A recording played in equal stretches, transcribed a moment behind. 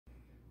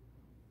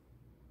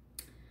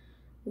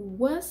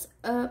What's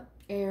up,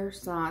 air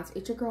signs?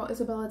 It's your girl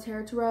Isabella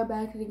Tarot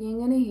back again.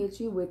 Gonna hit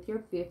you with your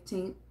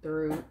 15th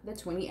through the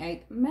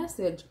 28th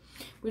message.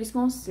 We're just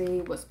gonna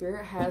see what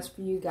spirit has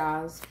for you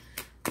guys,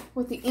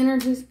 what the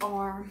energies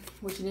are,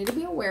 what you need to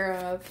be aware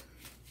of.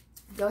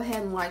 Go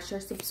ahead and like, share,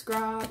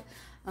 subscribe.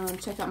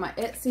 Check out my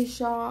Etsy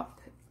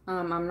shop.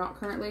 I'm not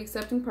currently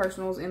accepting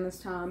personals in this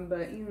time,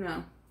 but you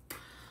know,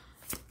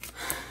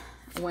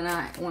 when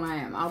I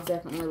am, I'll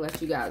definitely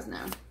let you guys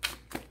know.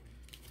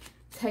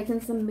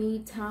 Taking some me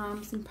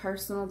time, some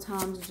personal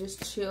time to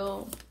just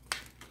chill.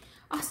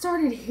 I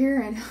started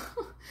hearing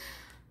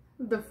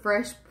the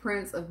Fresh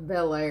Prince of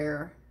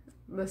Bel-Air,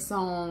 the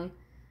song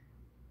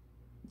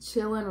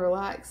 "Chillin',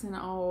 Relaxin'."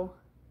 All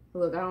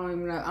look, I don't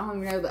even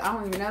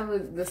know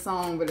the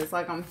song, but it's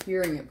like I'm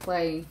hearing it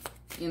play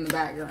in the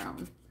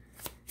background.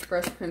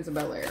 Fresh Prince of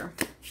Bel-Air.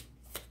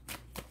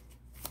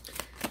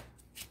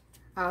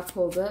 I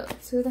pulled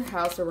up to the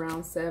house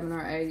around 7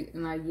 or 8,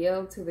 and I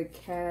yelled to the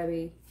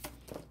cabbie,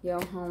 "Yo,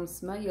 home,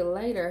 smell you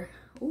later."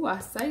 Ooh, I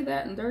say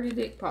that and dirty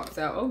dick pops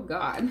out. Oh,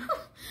 God.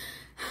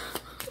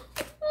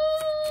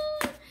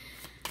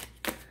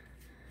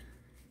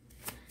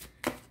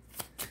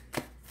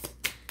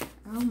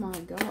 Oh, my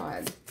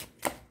God.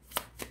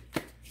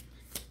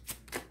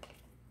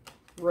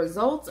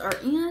 Results are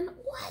in.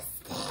 What's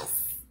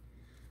this?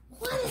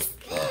 What is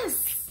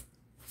this?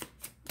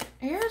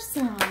 Air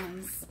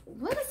signs.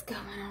 What is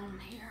going on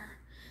here?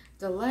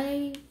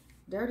 Delay,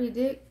 dirty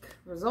dick,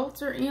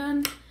 results are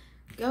in.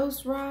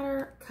 Ghost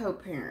rider,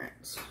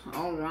 co-parent.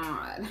 Oh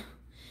God.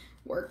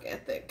 Work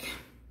ethic.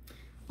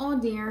 Oh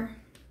dear.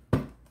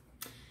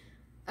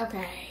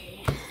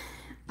 Okay.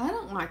 I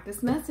don't like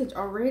this message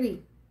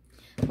already.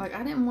 Like,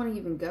 I didn't want to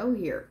even go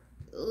here.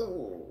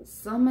 Ugh.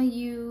 Some of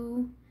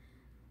you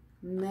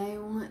may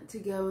want to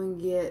go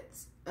and get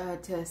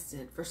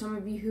tested. For some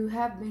of you who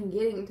have been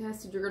getting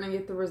tested, you're going to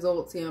get the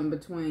results in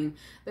between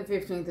the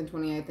 15th and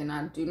 28th. And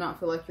I do not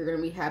feel like you're going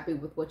to be happy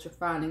with what you're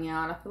finding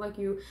out. I feel like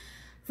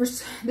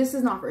this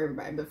is not for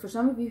everybody, but for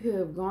some of you who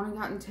have gone and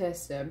gotten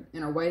tested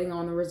and are waiting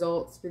on the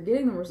results, you're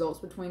getting the results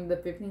between the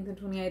 15th and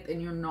 28th,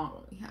 and you're not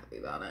going to be happy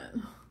about it.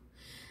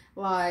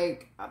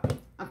 Like,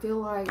 I feel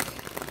like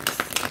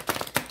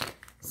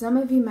some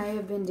of you may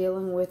have been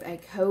dealing with a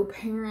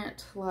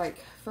co-parent,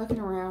 like fucking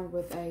around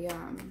with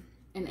an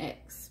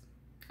ex,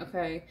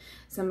 okay?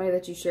 Somebody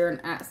that you share an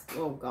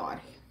oh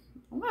God.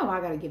 Why do I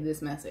gotta give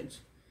this message?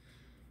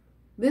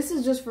 This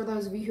is just for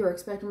those of you who are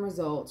expecting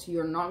results.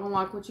 You're not gonna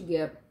like what you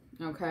get.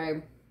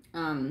 Okay,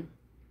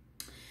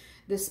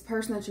 this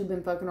person that you've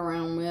been fucking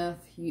around with,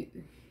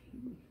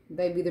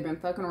 they've either been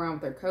fucking around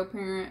with their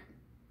co-parent,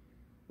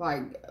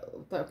 like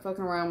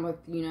fucking around with,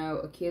 you know,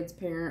 a kid's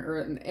parent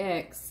or an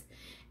ex,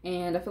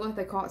 and I feel like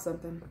they caught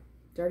something.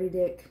 Dirty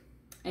dick.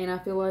 And I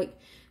feel like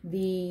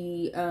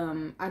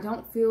I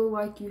don't feel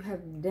like you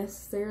have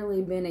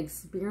necessarily been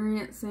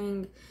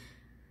experiencing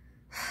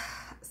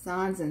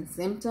signs and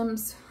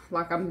symptoms.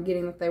 Like, I'm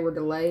getting that they were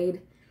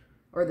delayed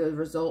or the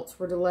results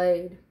were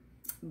delayed.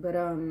 But,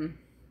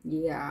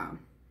 yeah,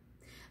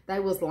 they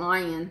was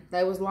lying.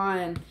 They was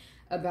lying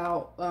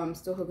about,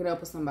 still hooking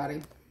up with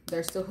somebody.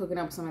 They're still hooking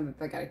up with somebody that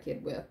they got a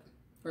kid with,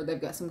 or they've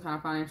got some kind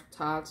of financial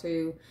tie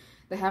to.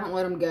 They haven't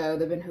let them go.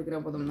 They've been hooking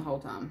up with them the whole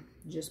time.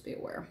 Just be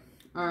aware.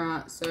 All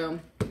right,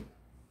 so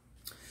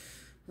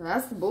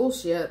that's the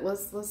bullshit.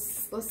 Let's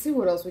see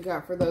what else we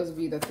got for those of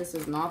you that this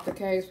is not the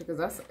case, because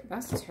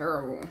that's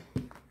terrible.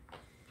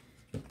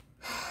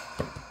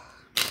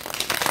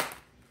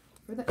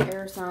 For the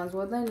air signs,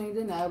 what they need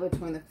to know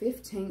between the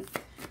 15th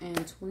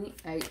and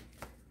 28th.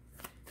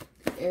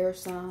 The air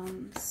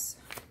signs.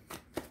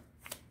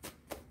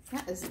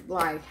 That is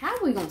like, how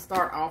are we going to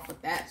start off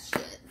with that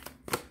shit?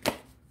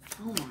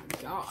 Oh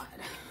my God.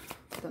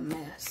 The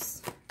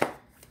mess.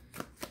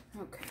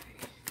 Okay.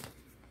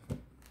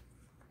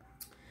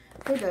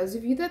 For those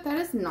of you that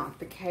is not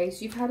the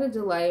case, you've had a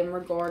delay in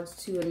regards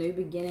to a new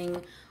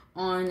beginning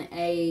on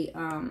a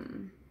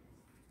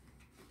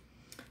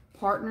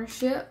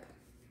partnership.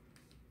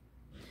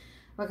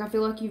 Like, I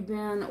feel like you've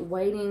been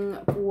waiting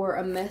for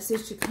a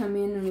message to come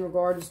in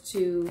regards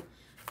to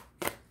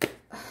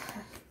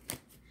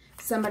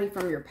somebody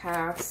from your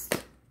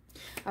past.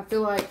 I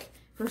feel like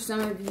for some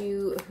of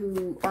you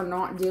who are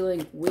not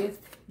dealing with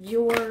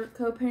your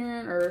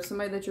co-parent or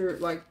somebody that you're,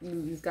 like,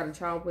 you've got a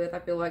child with, I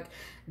feel like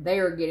they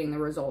are getting the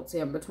results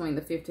in between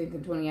the 15th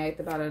and 28th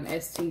about an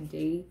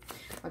STD.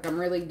 Like, I'm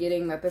really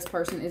getting that this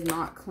person is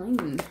not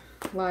clean.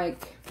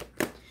 Like,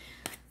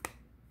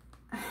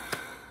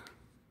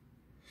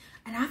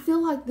 and I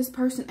feel like this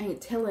person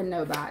ain't telling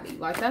nobody.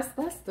 Like, that's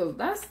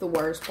the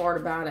worst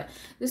part about it.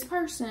 This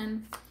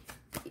person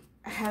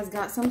has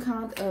got some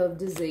kind of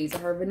disease,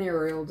 or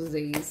venereal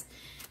disease,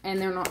 and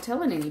they're not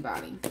telling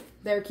anybody.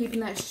 They're keeping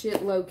that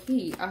shit low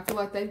key. I feel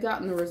like they've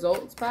gotten the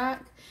results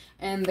back,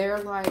 and they're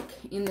like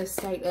in the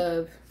state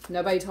of,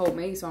 nobody told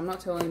me, so I'm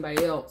not telling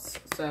anybody else.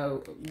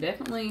 So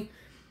definitely,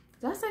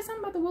 did I say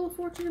something about the Wheel of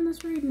Fortune in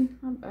this reading?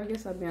 I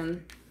guess I've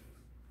been,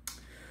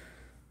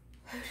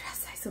 who did I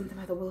say something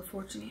about the Wheel of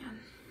Fortune in?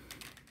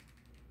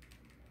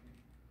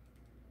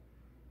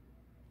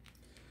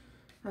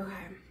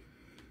 Okay.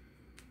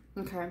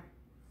 Okay.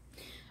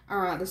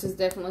 Alright, this is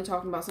definitely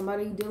talking about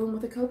somebody dealing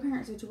with a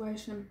co-parent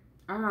situation.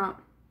 Alright.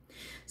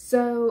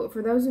 So,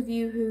 for those of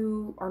you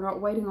who are not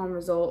waiting on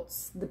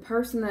results, the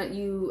person that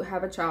you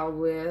have a child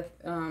with,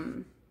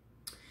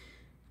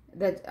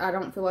 that I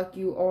don't feel like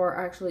you are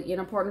actually in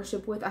a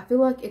partnership with, I feel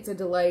like it's a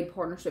delayed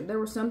partnership. There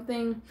was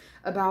something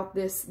about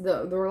this,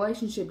 the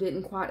relationship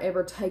didn't quite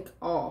ever take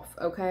off,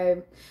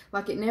 okay?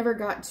 Like, it never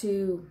got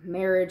to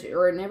marriage,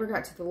 or it never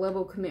got to the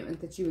level of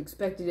commitment that you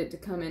expected it to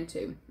come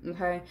into,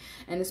 okay?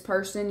 And this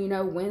person, you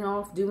know, went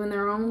off doing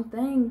their own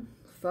thing,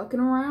 fucking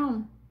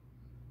around,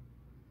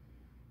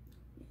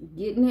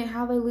 getting it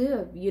how they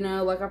live, you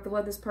know? Like, I feel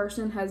like this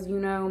person has, you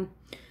know,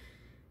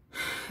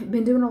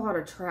 been doing a lot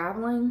of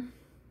traveling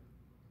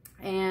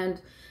and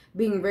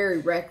being very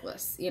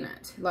reckless in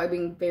it. Like,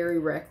 being very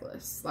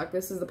reckless. Like,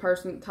 this is the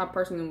type of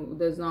person who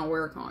does not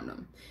wear a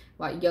condom.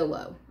 Like,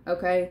 YOLO,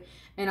 okay?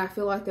 And I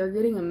feel like they're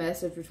getting a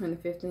message between the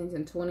 15th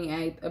and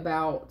 28th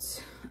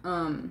about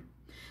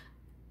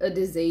a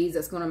disease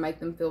that's going to make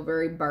them feel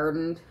very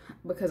burdened.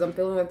 Because I'm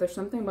feeling like there's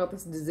something about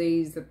this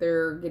disease that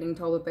they're getting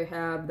told that they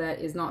have that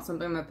is not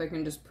something that they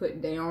can just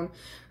put down.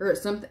 Or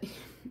it's something,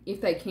 if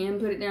they can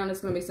put it down,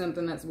 it's going to be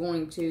something that's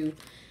going to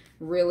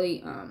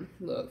really,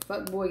 look,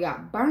 fuckboy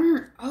got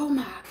burnt. Oh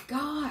my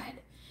God.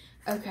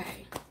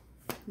 Okay.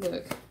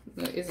 Look,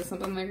 is this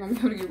something they're going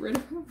to be able to get rid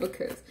of?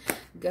 Because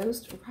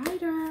Ghost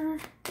Rider.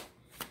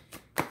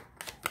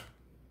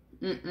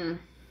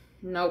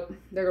 Nope.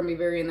 They're going to be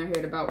very in their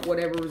head about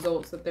whatever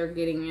results that they're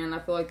getting in. I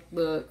feel like,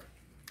 look.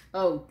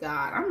 Oh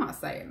God, I'm not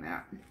saying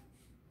that.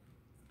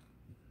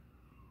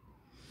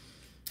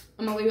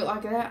 I'm going to leave it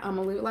like that. I'm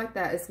going to leave it like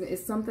that.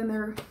 It's something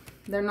they're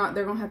going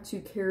to have to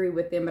carry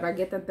with them, but I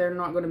get that they're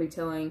not going to be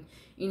telling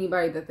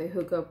anybody that they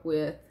hook up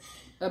with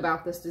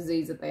about this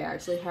disease that they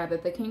actually have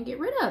that they can't get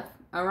rid of.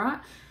 All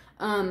right.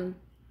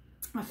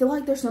 I feel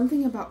like there's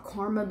something about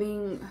karma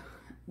being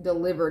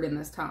delivered in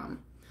this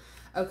time.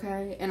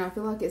 Okay. And I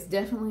feel like it's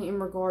definitely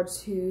in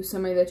regards to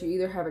somebody that you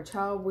either have a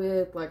child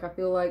with. Like, I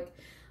feel like,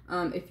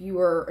 if you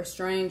were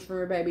estranged from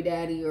your baby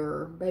daddy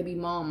or baby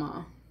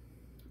mama,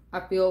 I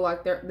feel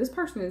like this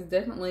person is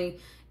definitely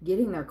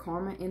getting their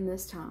karma in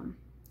this time.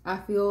 I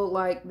feel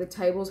like the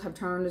tables have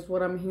turned is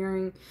what I'm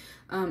hearing.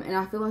 And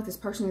I feel like this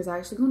person is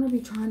actually going to be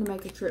trying to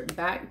make a trip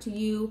back to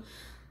you.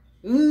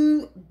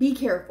 Be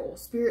careful.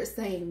 Spirit's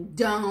saying,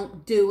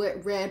 don't do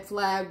it. Red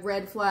flag,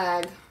 red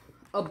flag.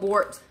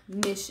 Abort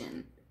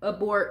mission.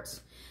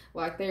 Abort.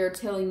 Like, they are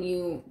telling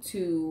you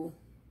to...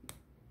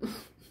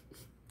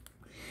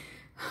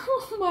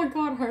 Oh my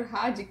God,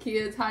 hide your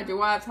kids, hide your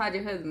wives, hide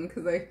your husband,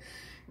 because they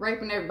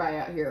raping everybody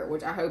out here,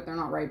 which I hope they're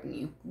not raping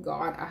you.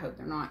 God, I hope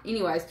they're not.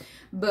 Anyways,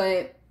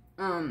 but,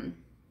 hide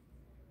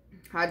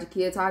your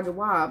kids, hide your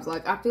wives.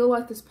 Like, I feel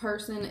like this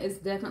person is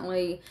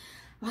definitely,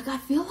 like, I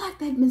feel like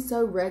they've been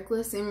so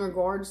reckless in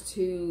regards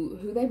to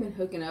who they've been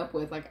hooking up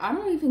with. Like, I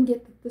don't even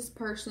get that this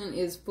person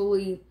is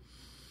fully,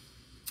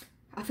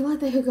 I feel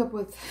like they hook up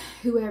with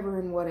whoever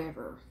and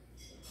whatever.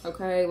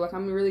 Okay, like,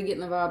 I'm really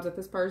getting the vibes that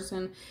this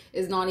person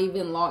is not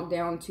even locked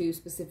down to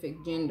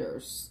specific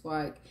genders.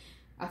 Like,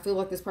 I feel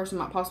like this person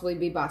might possibly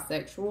be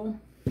bisexual.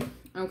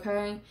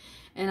 Okay,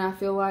 and I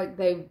feel like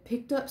they've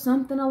picked up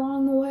something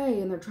along the way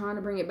and they're trying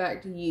to bring it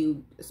back to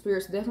you.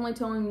 Spirit's definitely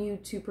telling you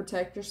to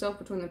protect yourself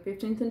between the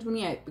 15th and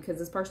 28th, because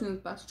this person is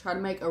about to try to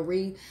make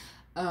a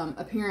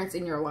appearance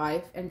in your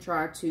life and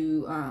try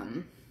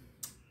to,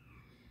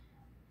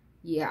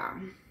 yeah,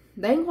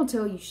 they ain't gonna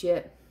tell you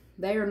shit.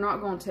 They are not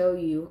going to tell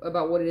you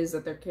about what it is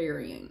that they're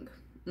carrying.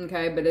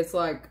 Okay, but it's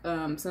like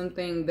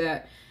something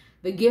that,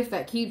 the gift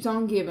that keeps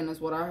on giving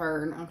is what I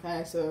heard.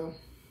 Okay, so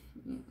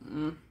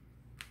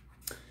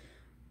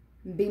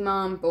be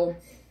mindful.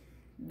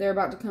 They're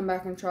about to come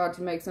back and try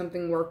to make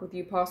something work with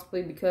you,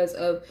 possibly because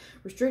of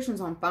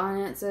restrictions on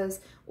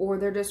finances, or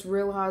they're just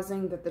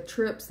realizing that the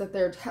trips that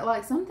they're,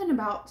 like, something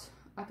about,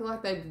 I feel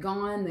like they've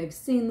gone, they've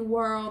seen the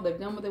world, they've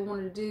done what they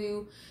wanted to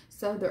do,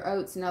 sowed their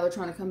oats, and now they're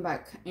trying to come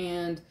back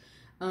and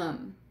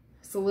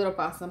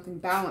solidify something,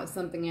 balance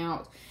something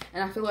out.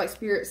 And I feel like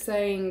Spirit's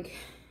saying,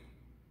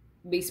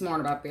 be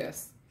smart about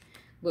this.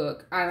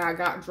 Look, I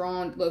got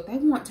drawn. Look, they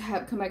want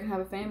to come back and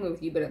have a family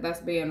with you, but that's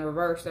being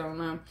reversed. I don't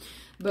know.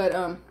 But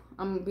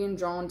I'm being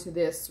drawn to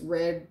this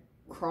red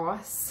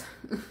cross.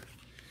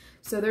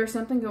 So there's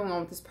something going on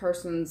with this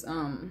person's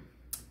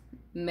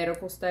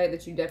medical state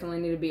that you definitely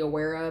need to be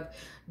aware of.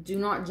 Do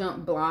not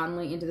jump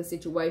blindly into the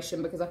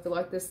situation, because I feel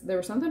like there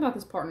was something about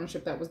this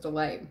partnership that was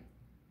delayed,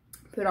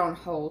 put on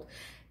hold.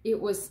 It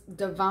was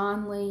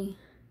divinely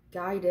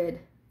guided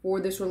for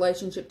this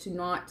relationship to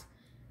not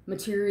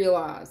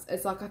materialize.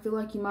 It's like, I feel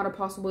like you might have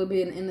possibly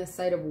been in this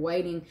state of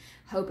waiting,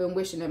 hoping,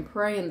 wishing, and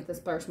praying that this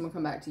person will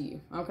come back to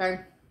you.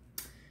 Okay,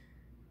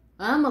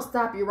 I'm gonna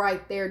stop you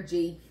right there,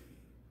 G.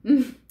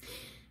 You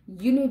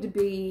need to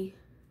be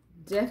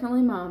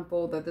definitely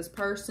mindful that this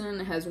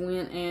person has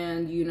went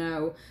and, you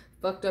know,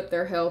 fucked up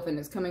their health and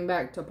is coming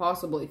back to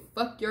possibly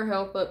fuck your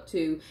health up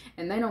too,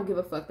 and they don't give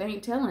a fuck. They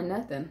ain't telling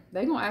nothing.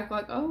 They gonna act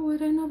like, oh,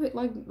 it ain't no bit,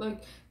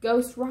 like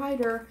Ghost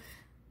Rider.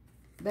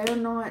 they're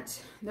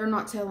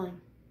not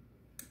telling.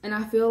 And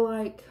I feel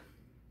like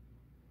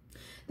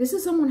this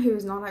is someone who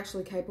is not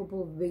actually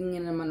capable of being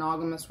in a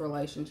monogamous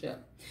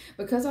relationship.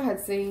 Because I had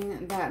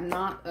seen that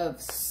Knight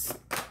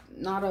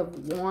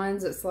of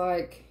Wands, it's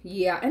like,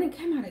 yeah, and it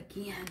came out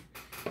again.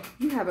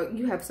 You have a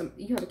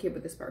kid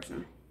with this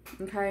person,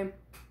 okay?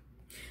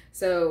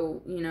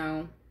 So, you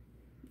know,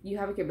 you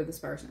have a kid with this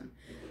person.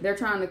 They're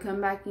trying to come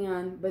back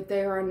in, but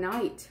they are a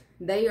Knight.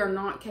 They are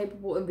not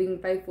capable of being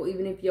faithful,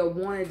 even if you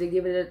wanted to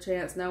give it a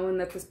chance, knowing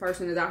that this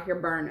person is out here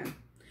burning.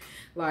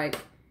 Like,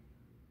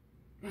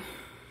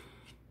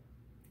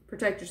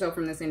 protect yourself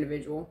from this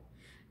individual.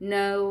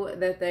 Know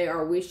that they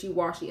are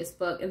wishy-washy as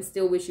fuck and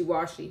still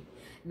wishy-washy.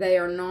 They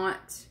are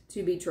not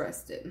to be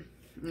trusted.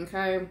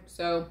 Okay,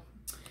 so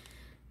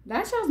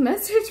that's y'all's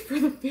message for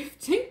the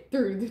 15th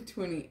through the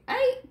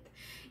 28th.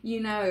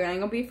 You know, it ain't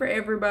gonna be for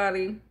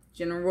everybody.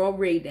 General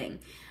reading.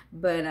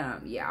 But,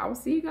 yeah, I will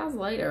see you guys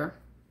later.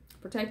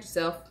 Protect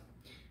yourself.